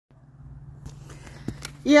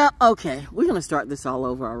Yeah, okay. We're going to start this all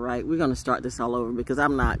over, all right? We're going to start this all over because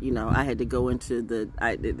I'm not, I had to go into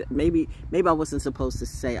maybe I wasn't supposed to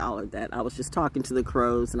say all of that. I was just talking to the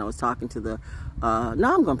crows and I was talking to the,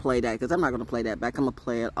 no, I'm going to play that because I'm not going to play that back. I'm going to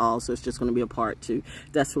play it all, so it's just going to be a part 2.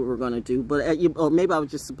 That's what we're going to do. But, or maybe I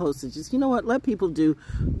was just supposed to just, you know what, let people do,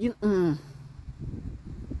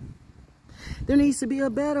 there needs to be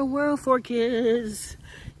a better world for kids.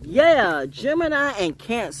 Yeah, Gemini and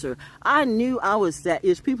Cancer. I knew I was that.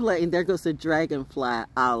 There's people like, and there goes the dragonfly.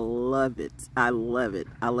 I love it. I love it.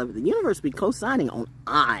 I love it. The universe be co-signing on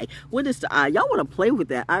I. What is the I? Y'all want to play with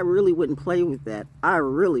that? I really wouldn't play with that. I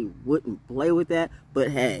really wouldn't play with that. But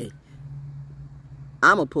hey,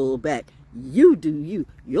 I'm going to pull back. You do you.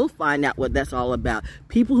 You'll find out what that's all about.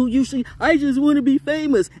 People who usually, I just want to be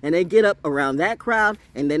famous. And they get up around that crowd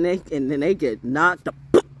and then they get knocked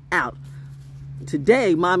out.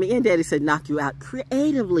 Today, mommy and daddy said knock you out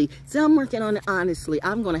creatively. So I'm working on it honestly.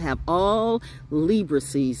 I'm going to have all Libra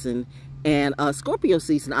season and Scorpio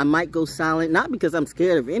season. I might go silent, not because I'm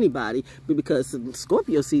scared of anybody, but because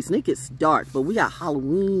Scorpio season, it gets dark. But we got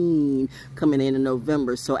Halloween coming in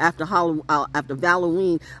November. So after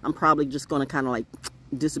Halloween, I'm probably just going to kind of like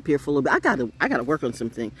disappear for a little bit. I gotta work on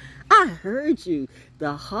something. I heard you.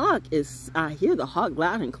 The hawk is, I hear the hawk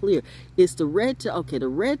loud and clear. It's the red-tail, okay, the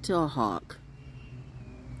red-tailed hawk.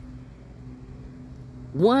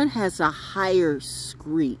 One has a higher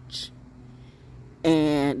screech,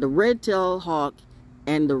 and the red-tailed hawk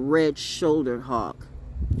and the red-shouldered hawk.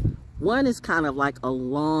 One is kind of like a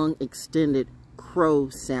long, extended crow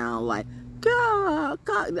sound, like caw,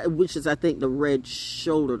 caw, which is, I think, the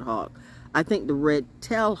red-shouldered hawk. I think the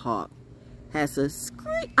red-tailed hawk has a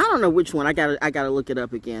screech. I don't know which one. I gotta look it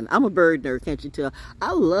up again. I'm a bird nerd, can't you tell?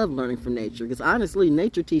 I love learning from nature because honestly,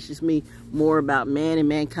 nature teaches me more about man and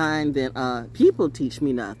mankind than people teach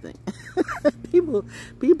me nothing.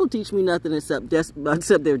 people teach me nothing except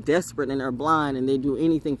they're desperate and they're blind and they do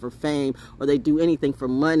anything for fame or they do anything for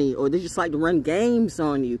money or they just like to run games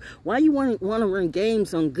on you. Why you want to run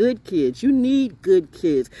games on good kids? You need good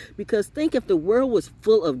kids because think if the world was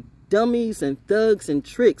full of dummies and thugs and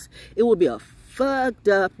tricks, it would be a fucked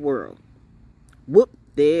up world. Whoop,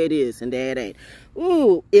 there it is, and there it ain't.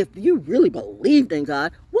 Ooh, if you really believed in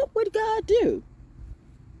God, what would God do?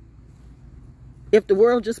 If the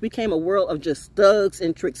world just became a world of just thugs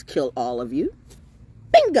and tricks, kill all of you.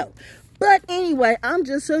 Bingo. But anyway, I'm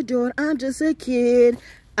just adored. I'm just a kid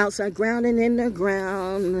outside grounding in the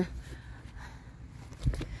ground.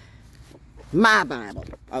 My Bible,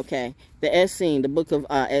 okay, the Essene, the book of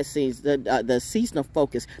Essenes, the season of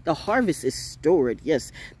focus, the harvest is stored,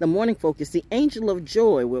 yes, the morning focus, the angel of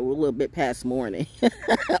joy, we're a little bit past morning,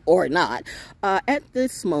 or not, at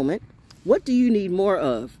this moment, what do you need more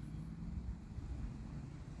of?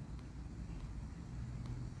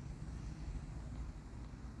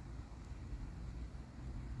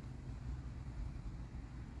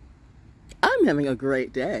 I'm having a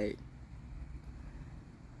great day.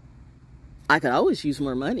 I could always use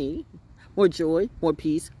more money, more joy, more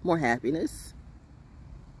peace, more happiness.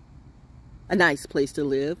 A nice place to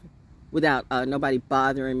live without nobody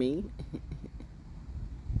bothering me.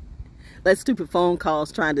 Less stupid phone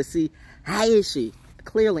calls trying to see, how is she?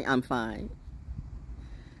 Clearly, I'm fine.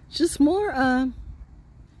 Just more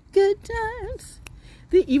good times.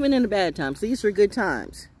 Even in the bad times, these are good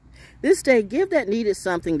times. This day, give that needed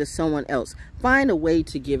something to someone else. Find a way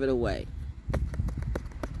to give it away.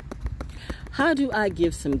 How do I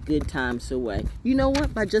give some good times away? You know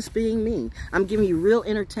what? By just being me. I'm giving you real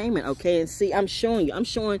entertainment, okay? And see, I'm showing you. I'm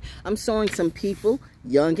showing some people,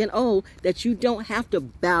 young and old, that you don't have to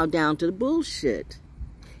bow down to the bullshit.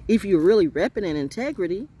 If you're really repping in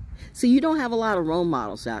integrity. See, you don't have a lot of role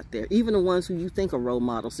models out there. Even the ones who you think are role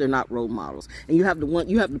models, they're not role models. And you have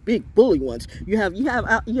the big bully ones. You have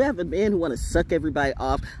the men who want to suck everybody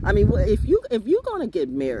off. I mean, if you're gonna get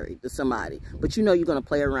married to somebody, but you know you're gonna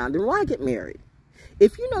play around, then why get married?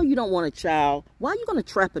 If you know you don't want a child, why are you gonna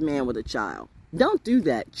trap a man with a child? Don't do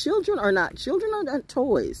that. Children are not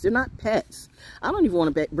toys. They're not pets. I don't even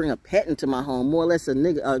want to bring a pet into my home. More or less a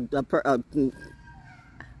nigga.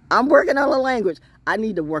 I'm working on the language. I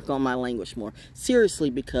need to work on my language more.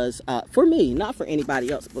 Seriously, because for me, not for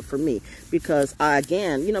anybody else, but for me. Because,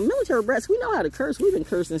 again, you know, military brats, we know how to curse. We've been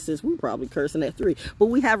cursing since we were probably cursing at 3. But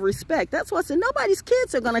we have respect. That's why I said nobody's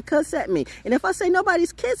kids are going to cuss at me. And if I say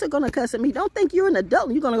nobody's kids are going to cuss at me, don't think you're an adult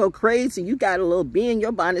and you're going to go crazy. You got a little bee in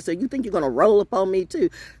your bonnet, so you think you're going to roll up on me,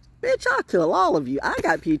 too. Bitch, I'll kill all of you. I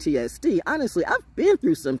got PTSD. Honestly, I've been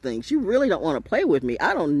through some things. You really don't want to play with me.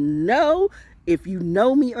 I don't know if you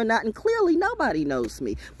know me or not. And clearly nobody knows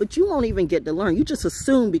me, but you won't even get to learn. You just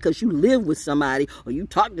assume because you live with somebody or you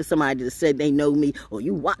talk to somebody that said they know me, or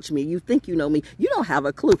you watch me, you think you know me. You don't have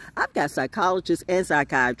a clue. I've got psychologists and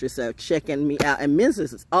psychiatrists that are checking me out, and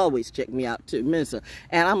Mrs. has always checked me out too, Mrs.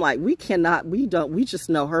 And I'm like, we just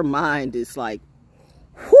know her mind is like,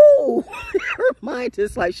 whoo, her mind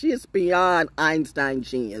is like, she is beyond Einstein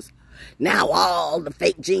genius. Now all the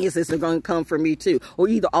fake geniuses are going to come for me too. Or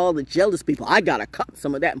either all the jealous people, I got to cup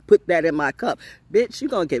some of that and put that in my cup. Bitch, you're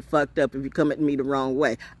going to get fucked up if you come at me the wrong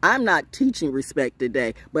way. I'm not teaching respect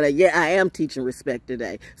today, but yeah, I am teaching respect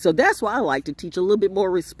today. So that's why I like to teach a little bit more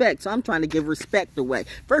respect. So I'm trying to give respect away.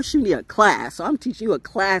 First, you need a class. So I'm teaching you a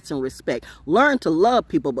class in respect. Learn to love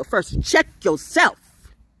people, but first check yourself.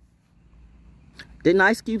 Didn't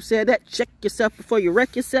Ice Cube say that? Check yourself before you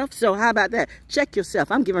wreck yourself. So how about that? Check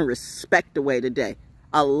yourself. I'm giving respect away today.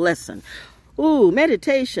 A lesson. Ooh,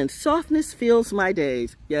 meditation. Softness fills my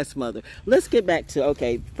days. Yes, mother. Let's get back to,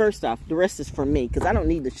 okay, first off, the rest is for me, because I don't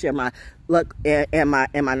need to share my luck and my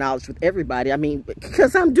knowledge with everybody. I mean,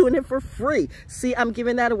 because I'm doing it for free. See, I'm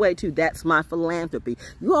giving that away too. That's my philanthropy.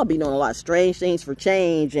 You all be doing a lot of strange things for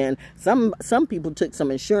change, and some people took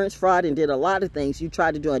some insurance fraud and did a lot of things. You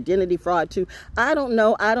tried to do identity fraud too. I don't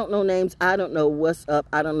know names. I don't know what's up.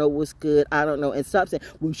 I don't know what's good. I don't know. And stop saying,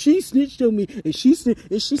 well, she snitched on me, and she said,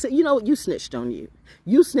 you know what? You snitched on you.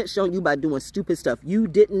 You snitched on you by doing stupid stuff. You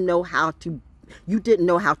didn't know how to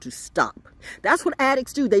stop. That's what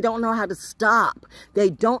addicts do. They don't know how to stop. They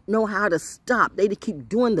don't know how to stop. They keep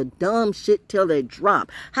doing the dumb shit till they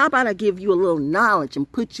drop. How about I give you a little knowledge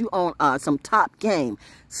and put you on some top game?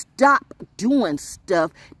 Stop doing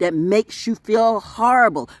stuff that makes you feel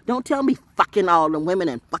horrible. Don't tell me fucking all the women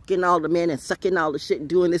and fucking all the men and sucking all the shit and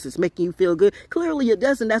doing this is making you feel good. Clearly it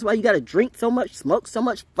doesn't. That's why you got to drink so much, smoke so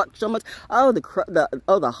much, fuck so much. Oh,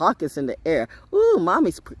 the hawk is in the air. Ooh,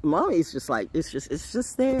 mommy's just like, it's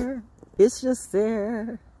just there. It's just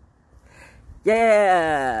there.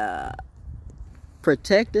 Yeah.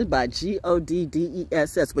 Protected by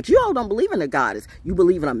G-O-D-D-E-S-S. But you all don't believe in a goddess. You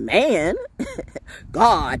believe in a man.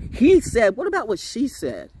 God. He said, what about what she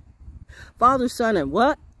said? Father, Son, and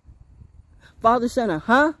what? Father, Son, and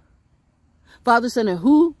huh? Father, Son, and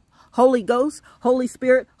who? Holy Ghost, Holy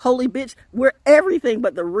Spirit, Holy Bitch. We're everything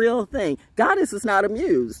but the real thing. Goddess is not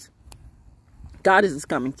amused. Goddess is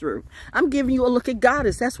coming through. I'm giving you a look at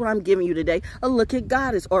Goddess. That's what I'm giving you today. A look at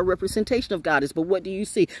Goddess, or a representation of Goddess. But what do you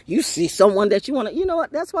see? You see someone that you want to, you know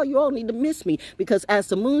what? That's why you all need to miss me. Because as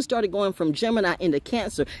the moon started going from Gemini into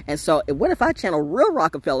Cancer, and so what if I channel real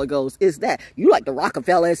Rockefeller goes, is that you like the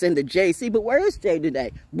Rockefellers and the JC, but where is Jay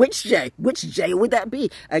today? Which Jay? Which Jay would that be?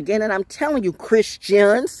 Again, and I'm telling you,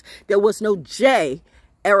 Christians, there was no J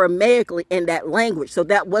Aramaically in that language, so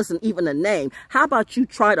that wasn't even a name. How about you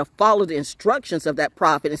try to follow the instructions of that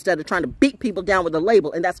prophet instead of trying to beat people down with a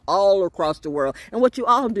label? And that's all across the world. And what you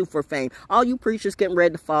all do for fame. All you preachers getting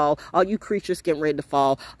ready to fall. All you creatures getting ready to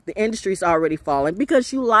fall. The industry's already falling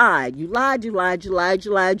because you lied. You lied, you lied, you lied,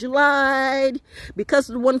 you lied, you lied. Because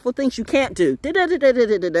of the wonderful things you can't do.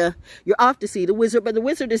 You're off to see the wizard, but the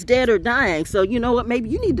wizard is dead or dying. So you know what? Maybe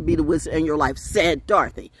you need to be the wizard in your life, said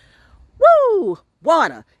Dorothy. Woo!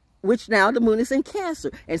 Water, which now the moon is in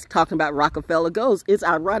Cancer. And it's talking about Rockefeller goes. It's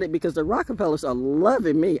ironic because the Rockefellers are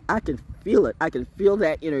loving me. I can feel it. I can feel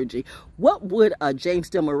that energy. What would James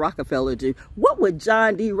Tillman Rockefeller do? What would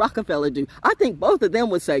John D. Rockefeller do? I think both of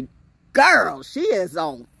them would say, girl, she is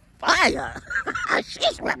on fire.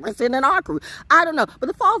 She's representing our crew. I don't know. But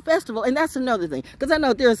the Fall Festival, and that's another thing. Because I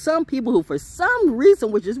know there are some people who, for some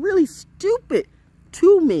reason, which is really stupid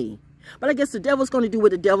to me, but I guess the devil's going to do what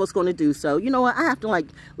the devil's going to do. So, you know what? I have to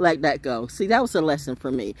let that go. See, that was a lesson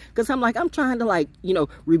for me. Because I'm trying to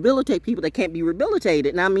rehabilitate people that can't be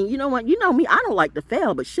rehabilitated. And I mean, you know what? You know me, I don't like to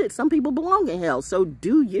fail. But shit, some people belong in hell. So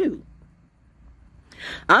do you.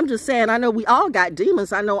 I'm just saying, I know we all got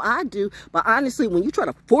demons. I know I do. But honestly, when you try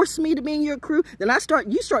to force me to be in your crew, then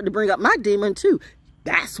you start to bring up my demon too.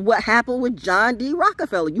 That's what happened with John D.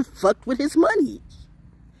 Rockefeller. You fucked with his money.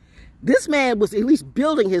 This man was at least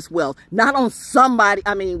building his wealth, not on somebody.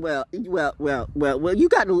 I mean, well, you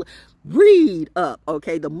got to read up,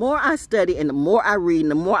 okay? The more I study and the more I read and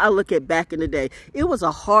the more I look at back in the day, it was a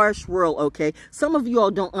harsh world, okay? Some of you all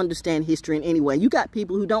don't understand history in any way. You got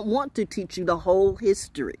people who don't want to teach you the whole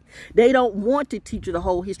history. They don't want to teach you the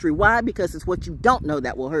whole history. Why? Because it's what you don't know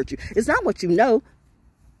that will hurt you. It's not what you know.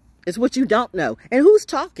 It's what you don't know. And who's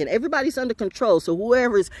talking? Everybody's under control. So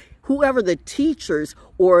whoever is whoever the teachers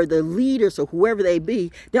or the leaders or whoever they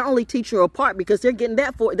be, they're only teaching you a part because they're getting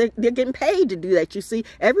that for, they're getting paid to do that. You see,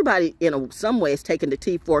 everybody in some way is taking the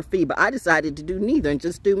T for a fee, but I decided to do neither and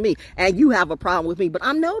just do me. And you have a problem with me, but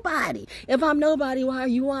I'm nobody. If I'm nobody, why are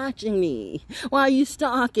you watching me? Why are you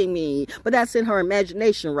stalking me? But that's in her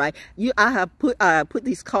imagination, right? I have put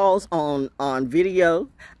these calls on video.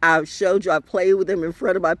 I've showed you, I played with them in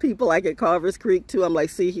front of my people, like at Carver's Creek too. I'm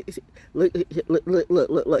like, see, look,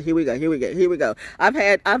 here we go. I've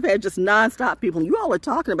had just nonstop people, and you all are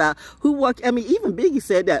talking about who work. I mean, even Biggie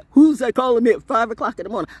said that. Who's that calling me at 5 o'clock in the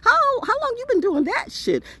morning? How long you been doing that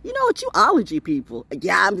shit? You know what, you ology people.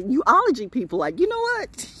 Yeah, I mean, you ology people. Like, you know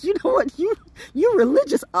what, you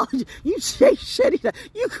religious ology. You shady.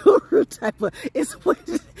 You guru type of. It's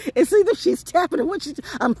either she's tapping or what she's.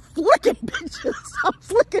 I'm flicking bitches. I'm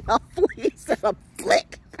flicking off fleas. I'm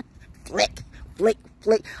flick.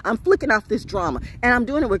 I'm flicking off this drama, and I'm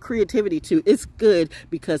doing it with creativity too. It's good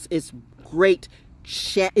because it's great.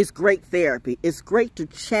 It's great therapy. It's great to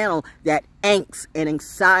channel that angst and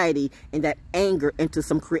anxiety and that anger into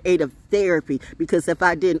some creative therapy, because if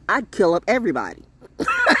I didn't, I'd kill up everybody.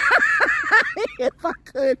 If I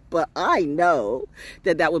could, but I know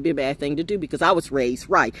that would be a bad thing to do because I was raised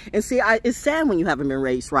right. And see, it's sad when you haven't been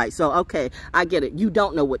raised right. So, okay, I get it. You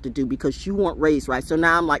don't know what to do because you weren't raised right. So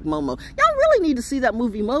now I'm like Momo. Y'all really need to see that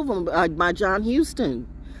movie Momo by John Huston.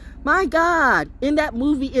 My God, in that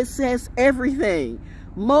movie it says everything.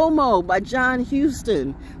 Momo by John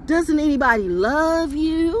Huston. Doesn't anybody love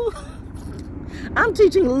you? I'm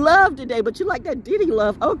teaching love today, but you like that Diddy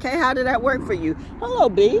love. Okay, how did that work for you? Hello,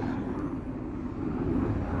 B.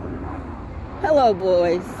 Hello,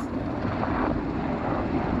 boys.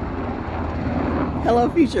 Hello,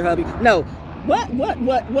 future hubby. No, what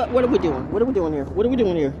are we doing? What are we doing here? What are we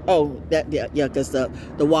doing here? Oh, yeah, because the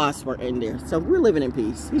wasps were in there. So we're living in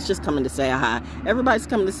peace. He's just coming to say hi. Everybody's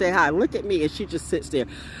coming to say hi. Look at me, and she just sits there,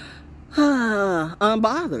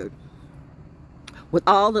 unbothered, with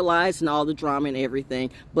all the lies and all the drama and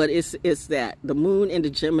everything. But it's that the moon in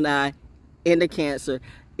the Gemini, in the Cancer.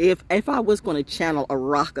 If I was going to channel a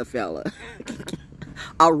Rockefeller,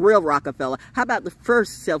 a real Rockefeller, how about the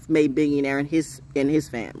first self-made billionaire in his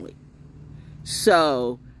family?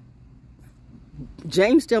 So,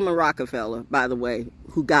 James Tillman Rockefeller, by the way,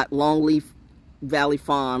 who got Longleaf Valley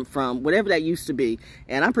Farm from whatever that used to be,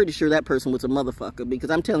 and I'm pretty sure that person was a motherfucker, because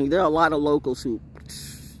I'm telling you, there are a lot of locals who,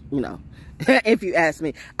 you know, if you ask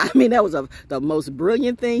me, I mean, that was the most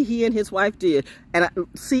brilliant thing he and his wife did. And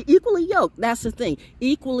see, equally yoked, that's the thing,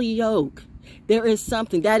 equally yoked. There is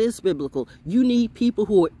something that is biblical. You need people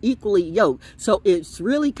who are equally yoked. So it's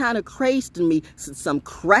really kind of crazy to me, some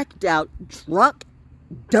cracked out, drunk,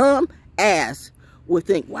 dumb ass would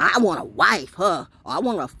think, well, I want to wife her, or I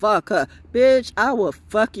want to fuck her. Bitch, I will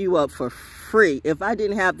fuck you up for free. If I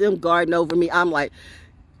didn't have them guarding over me, I'm like,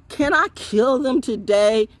 can I kill them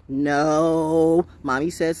today? No. Mommy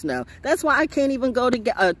says no. That's why I can't even go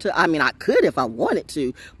to I mean, I could if I wanted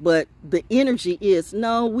to, but the energy is,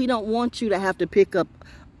 no, we don't want you to have to pick up,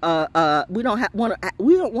 we don't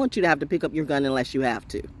want you to have to pick up your gun unless you have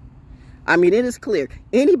to. I mean, it is clear.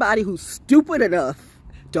 Anybody who's stupid enough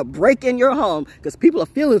to break in your home, because people are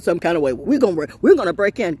feeling some kind of way, we're gonna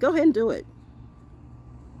break in. Go ahead and do it.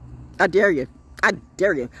 I dare you. I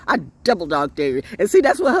dare you. I double dog dare you. And see,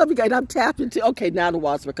 that's what hubby got. I'm tapped into. Okay, now the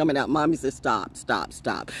wasps are coming out. Mommy says, stop.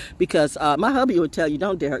 Because my hubby would tell you,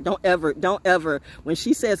 don't dare her. Don't ever. When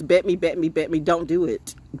she says, bet me, don't do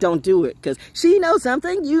it. Don't do it. Because she knows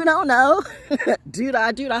something you don't know. Dude,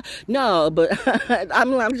 I. No, but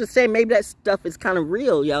I'm just saying, maybe that stuff is kind of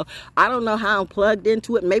real, yo. I don't know how I'm plugged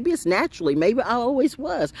into it. Maybe it's naturally. Maybe I always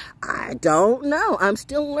was. I don't know. I'm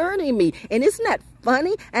still learning me. And isn't that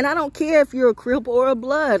funny? And I don't care if you're a crip or a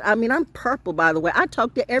blood. I mean, I'm purple, by the way. I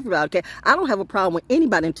talk to everybody, okay? I don't have a problem with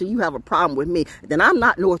anybody until you have a problem with me. Then I'm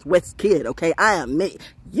not Northwest Kid, okay? I am me.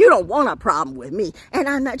 You don't want a problem with me. And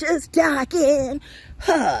I'm not just talking.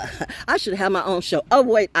 I should have my own show. Oh,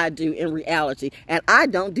 wait, I do in reality. And I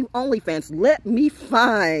don't do OnlyFans. Let me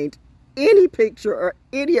find any picture or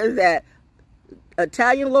any of that.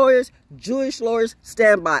 Italian lawyers, Jewish lawyers,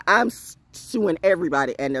 stand by. I'm suing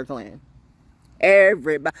everybody and their clan.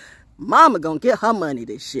 Everybody. Mama gonna get her money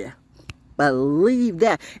this year. Believe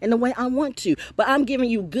that. And the way I want to. But I'm giving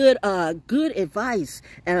you good advice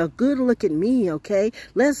and a good look at me, okay?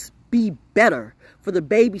 Let's be better for the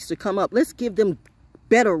babies to come up. Let's give them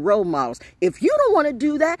better role models. If you don't want to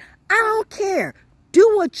do that, I don't care.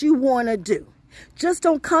 Do what you want to do. Just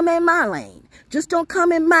don't come in my lane. Just don't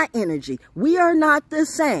come in my energy. We are not the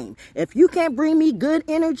same. If you can't bring me good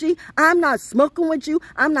energy, I'm not smoking with you.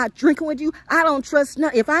 I'm not drinking with you. I don't trust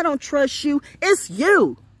nothing. If I don't trust you, it's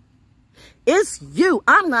you. It's you.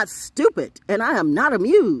 I'm not stupid, and I am not a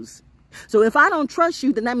muse. So if I don't trust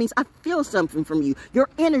you, then that means I feel something from you. Your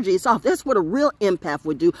energy is off. That's what a real empath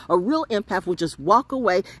would do. A real empath would just walk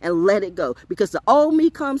away and let it go. Because the old me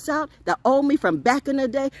comes out, the old me from back in the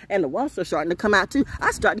day, and the walls are starting to come out too.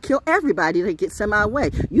 I start to kill everybody that gets in my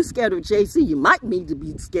way. You scared of Jay-Z, you might need to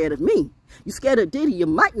be scared of me. You scared of Diddy, you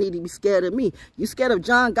might need to be scared of me. You scared of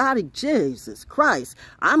John Gotti, Jesus Christ.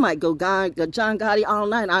 I might go John Gotti all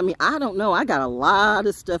night. I mean, I don't know. I got a lot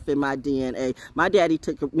of stuff in my DNA. My daddy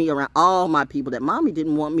took me around all my people that mommy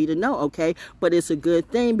didn't want me to know, okay? But it's a good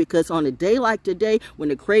thing because on a day like today, when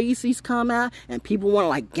the crazies come out and people want to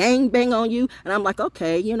like gangbang on you, and I'm like,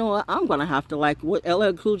 okay, you know what? I'm going to have to like what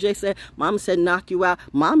LL Cool J said. Mama said knock you out.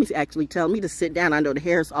 Mommy's actually telling me to sit down. I know the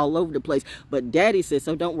hair's all over the place. But daddy said,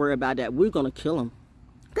 so don't worry about that. We're going to kill him.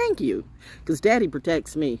 Thank you. Because daddy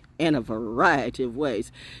protects me in a variety of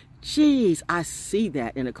ways. Jeez, I see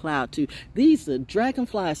that in a cloud too. These are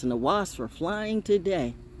dragonflies and the wasps are flying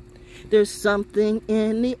today. There's something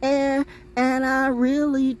in the air and I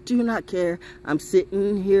really do not care. I'm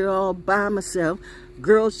sitting here all by myself.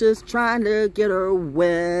 Girl's just trying to get her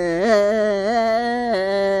well.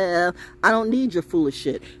 I don't need your foolish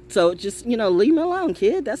shit. So just, you know, leave me alone,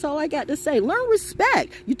 kid. That's all I got to say. Learn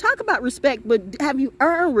respect. You talk about respect, but have you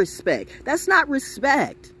earned respect? That's not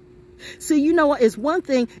respect. See, you know what? It's one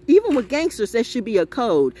thing, even with gangsters, there should be a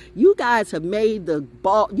code. You guys have made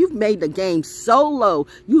you've made the game so low.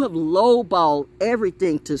 You have lowballed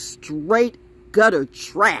everything to straight gutter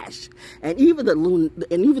trash. And even the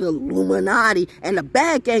Illuminati and the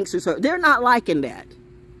bad gangsters, they're not liking that.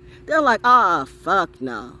 They're like, ah, fuck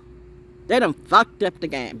no. They done fucked up the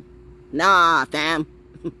game. Nah, fam.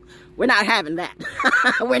 We're not having that.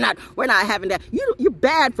 we're not having that. You're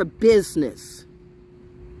bad for business.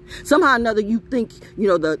 Somehow or another, you think, you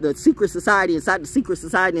know, the secret society inside the secret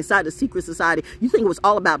society inside the secret society, you think it was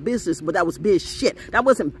all about business, but that was biz shit. That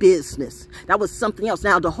wasn't business. That was something else.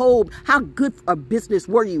 Now, how good a business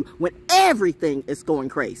were you when everything is going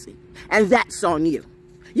crazy? And that's on you.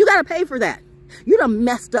 You got to pay for that. You done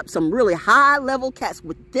messed up some really high-level cats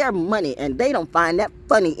with their money, and they don't find that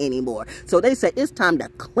funny anymore. So they say it's time to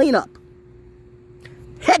clean up.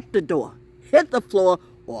 Hit the door, hit the floor,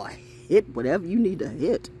 or hit whatever you need to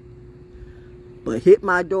hit. But hit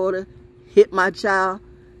my daughter, hit my child,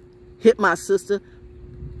 hit my sister,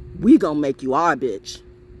 we gonna make you our bitch.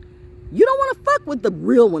 You don't want to fuck with the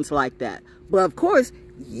real ones like that. But of course,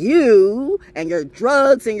 you and your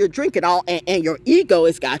drugs and your drinking all and your ego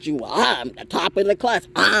has got you. Well, I'm the top of the class.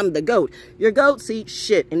 I'm the goat. Your goats eat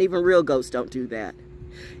shit, and even real goats don't do that.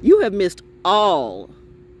 You have missed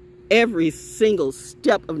every single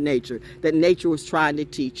step of nature that nature was trying to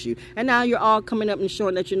teach you. And now you're all coming up and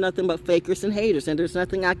showing that you're nothing but fakers and haters, and there's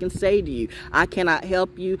nothing I can say to you. I cannot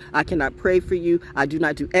help you. I cannot pray for you. I do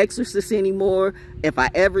not do exorcists anymore. If I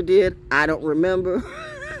ever did, I don't remember.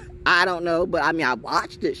 I don't know, but I mean, I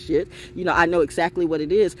watched this shit. You know, I know exactly what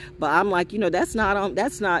it is, but I'm like, you know, that's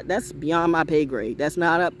beyond my pay grade. That's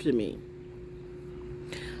not up to me.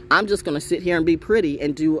 I'm just going to sit here and be pretty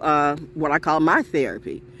and do what I call my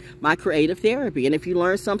therapy, my creative therapy. And if you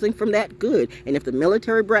learn something from that, good. And if the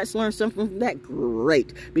military brats learn something from that,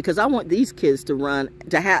 great. Because I want these kids to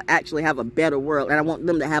actually have a better world. And I want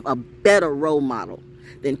them to have a better role model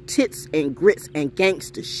than tits and grits and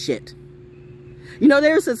gangster shit. You know,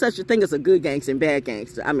 there's such a thing as a good gangster and bad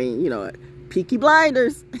gangster. I mean, you know, Peaky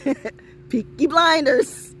Blinders. Peaky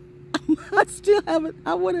Blinders. I still haven't,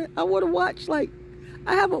 I want to watch, like,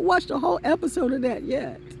 I haven't watched a whole episode of that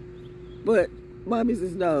yet. But mommy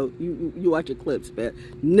says, no, you watch your clips, man.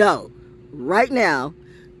 No. Right now,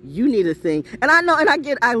 you need a thing. And I know, and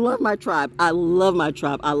I love my tribe. I love my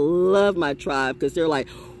tribe. I love my tribe because they're like,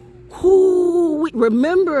 whoo,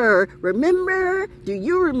 remember, do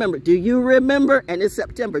you remember? And it's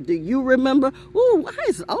September, do you remember? Ooh, why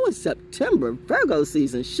is it always September? Virgo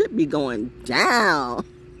season should be going down.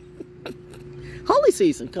 Holy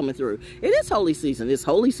season coming through. It is holy season. It's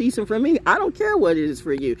holy season for me. I don't care what it is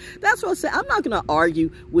for you. That's what I say. I'm not going to argue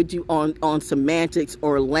with you on semantics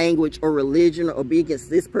or language or religion or be against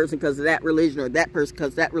this person because of that religion or that person because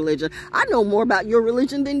of that religion. I know more about your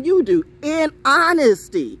religion than you do. In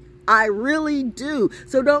honesty. I really do.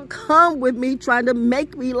 So don't come with me trying to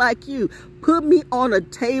make me like you. Put me on a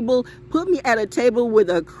table. Put me at a table with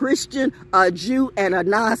a Christian, a Jew, and a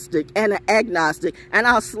Gnostic, and an agnostic. And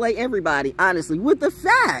I'll slay everybody, honestly, with the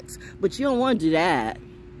facts. But you don't want to do that.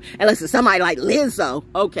 Unless it's somebody like Lizzo.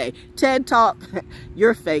 Okay, TED Talk,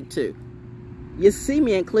 you're fake too. You see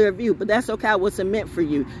me in clear view, but that's okay. I wasn't meant for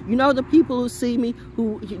you. You know the people who see me,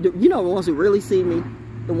 you know the ones who really see me,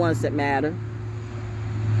 the ones that matter.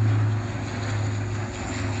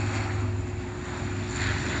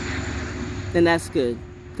 And that's good,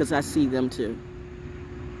 because I see them too.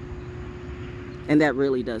 And that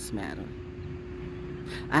really does matter.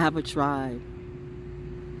 I have a tribe.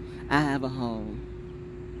 I have a home.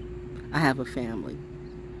 I have a family.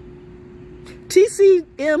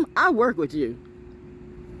 TCM, I work with you.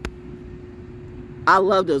 I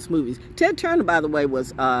love those movies. Ted Turner, by the way,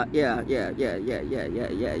 was yeah.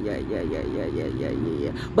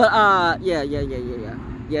 But yeah.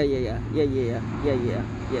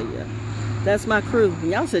 That's my crew.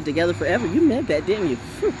 Y'all said together forever. You meant that, didn't you?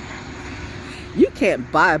 You can't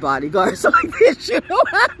buy bodyguards like this. You know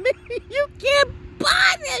what I mean? You can't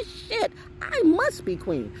buy this shit. I must be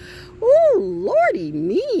queen. Ooh, lordy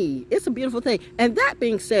me. It's a beautiful thing. And that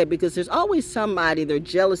being said, because there's always somebody, their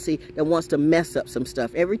jealousy, that wants to mess up some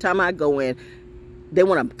stuff. Every time I go in, they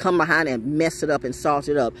want to come behind and mess it up and salt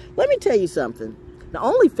it up. Let me tell you something. The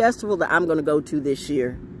only festival that I'm going to go to this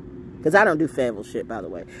year, because I don't do festival shit, by the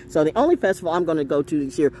way. So the only festival I'm going to go to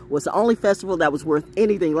this year was the only festival that was worth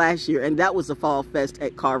anything last year, and that was the Fall Fest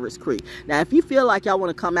at Carver's Creek. Now, if you feel like y'all want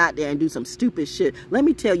to come out there and do some stupid shit, let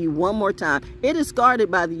me tell you one more time, it is guarded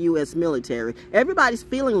by the U.S. military. Everybody's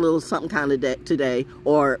feeling a little something kind of today,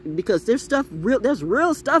 or because there's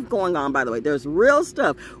real stuff going on, by the way. There's real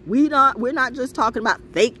stuff. We're not just talking about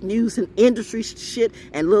fake news and industry shit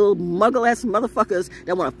and little muggle-ass motherfuckers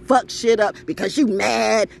that want to fuck shit up because you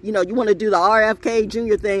mad, you know, you want to do the RFK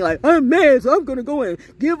Jr. thing, like, I'm mad, so I'm going to go and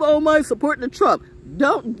give all my support to Trump.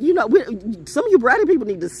 Don't, you know, some of you bratty people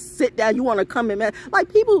need to sit down. You want to come in, man.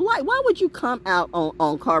 Like, people, like, why would you come out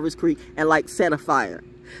on Carver's Creek and, like, set a fire?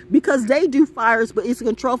 Because they do fires, but it's a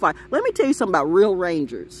control fire. Let me tell you something about real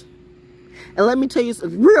Rangers. And let me tell you,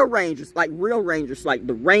 real Rangers, like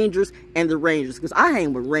the Rangers and the Rangers, because I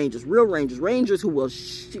hang with Rangers, real Rangers who will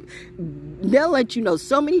shoot. They'll let you know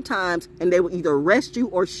so many times, and they will either arrest you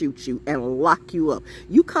or shoot you and lock you up.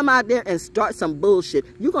 You come out there and start some bullshit,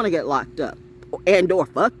 you're going to get locked up and or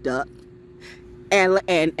fucked up. And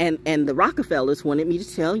the Rockefellers wanted me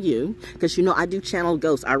to tell you, because you know I do channel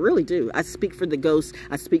ghosts. I really do. I speak for the ghosts,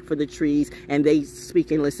 I speak for the trees, and they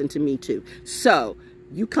speak and listen to me too. So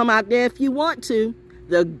you come out there if you want to.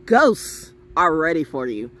 The ghosts are ready for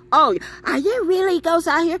you. Oh, are there really ghosts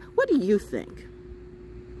out here? What do you think?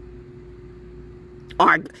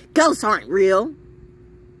 Ghosts aren't real.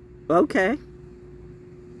 Okay.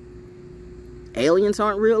 Aliens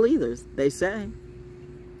aren't real either, they say.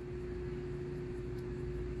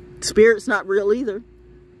 Spirit's not real either.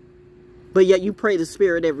 But yet you pray to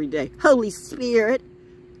Spirit every day. Holy Spirit.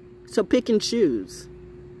 So pick and choose.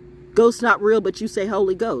 Ghost not real, but you say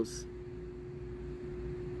Holy Ghost.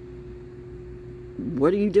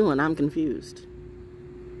 What are you doing? I'm confused.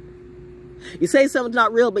 You say something's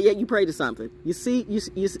not real, but yet you pray to something. You see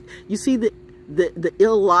the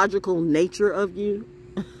illogical nature of you?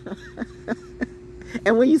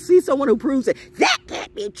 And when you see someone who proves it, that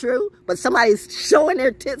can't be true, but somebody's showing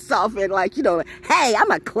their tits off and like, you know, hey, I'm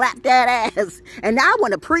going to clap that ass, and now I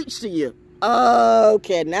want to preach to you.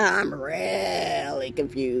 Okay, now I'm really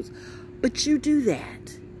confused. But you do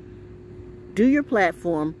that. Do your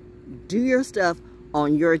platform, do your stuff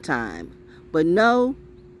on your time. But no,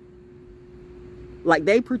 like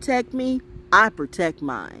they protect me, I protect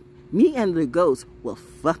mine. Me and the ghosts will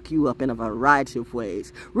fuck you up in a variety of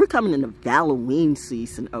ways. We're coming into Halloween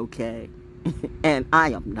season, okay? And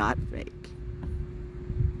I am not fake.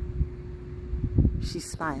 She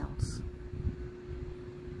smiles.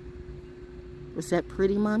 Was that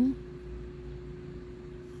pretty, Mommy?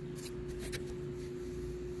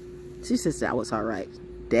 She says that was all right.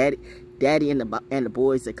 Daddy and the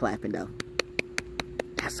boys are clapping though.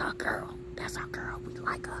 That's our girl. That's our girl. We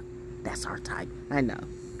like her. That's our type. I know.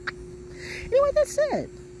 Anyway, that's it.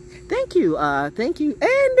 Thank you. Thank you. And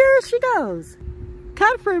there she goes.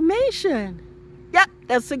 Confirmation. Yep,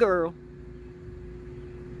 that's the girl.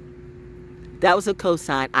 That was a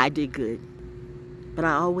cosign. I did good. But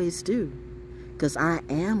I always do. Because I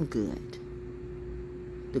am good.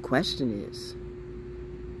 The question is,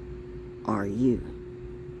 are you?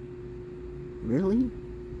 Really?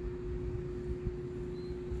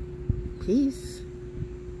 Peace.